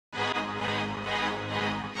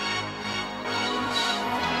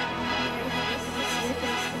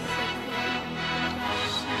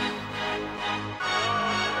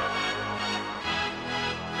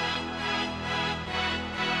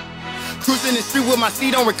Cruising the street with my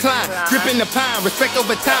seat on recline. Dripping the pine, respect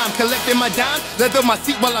over time. Collecting my dimes, leather my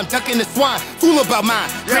seat while I'm ducking the swine. Fool about mine.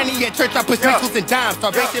 Granny at church, I put nickels and dimes.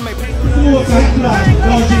 Starvation may pay. It's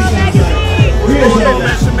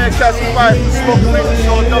your man Classified, smoking weed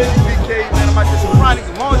on WBK, man. I'm at this Cronic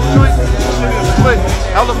launch joint. This shit is split.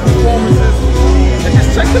 Hella performances. And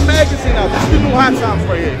just check the magazine out. This is the new Hot Times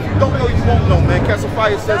right here. If you don't know, you won't know, man.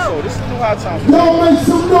 Classified says so. This is the new Hot Times. They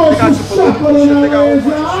got your political shit. They got all kinds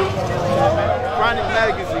of shit. Cronic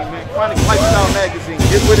magazine, man. Cronic lifestyle magazine.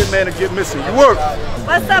 Get with it, man, and get missing. You work.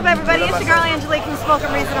 What's up, everybody? It's your girl Angelique from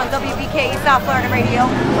Smoking Reason on WBK South Florida Radio.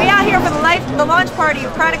 We out here for the launch party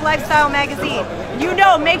of Cronic Lifestyle Magazine. You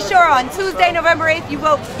know, make sure on Tuesday, November 8th, you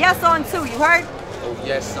vote yes on 2. You heard?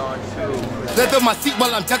 Yes on 2. Leather my seat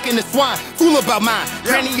while I'm ducking the swine. Fool about mine.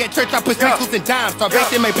 Granny at church, I put nickels and dimes.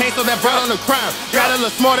 Starvation may pay, so that brought on the crime. Got a little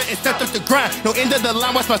smarter and stepped up the grind. No end of the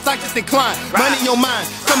line, watch my stocks just decline. Money in your mind,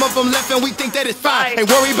 some of them left and we think that it's fine. Ain't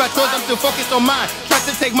worry about yours, I'm still focused on mine. Try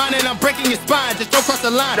to take mine and I'm breaking your spine. Just don't cross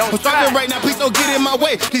the line. I'm starving right now, please don't get in my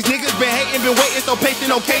way. These niggas been hating, been waiting, so patient,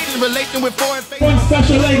 no case in relation with foreign faces. One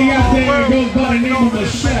special lady out there goes by the name of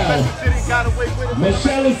Michelle.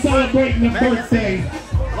 Michelle is celebrating the birthday.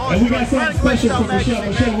 And we got something special for Michelle.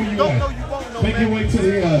 Michelle, where you at? Make your way to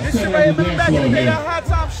the center of the dance floor here. Hot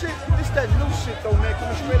Time shit. It's that new shit though, man.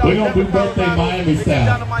 Coming straight out. We're gonna do birthday Miami style.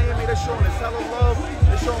 Down to Miami, they're showing us hella love.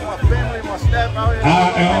 They're showing my family and my staff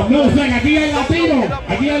out here. No, it's like aquí hay latino.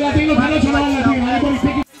 Aquí hay latino, para no chamar latino. Everybody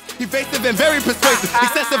pick it. Evasive and very persuasive,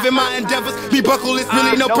 excessive in my endeavors. Be buckle, it's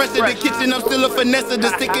really no pressure. The kitchen, I'm still a finesse. The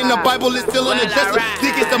stick in the Bible is still on the dresser.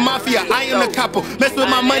 Think it's the mafia, I am the capo. Mess with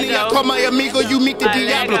my money, I call my amigo. You meet the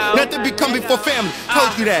Diablo. Nothing become before family.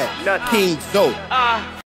 Told you that. King Zoe.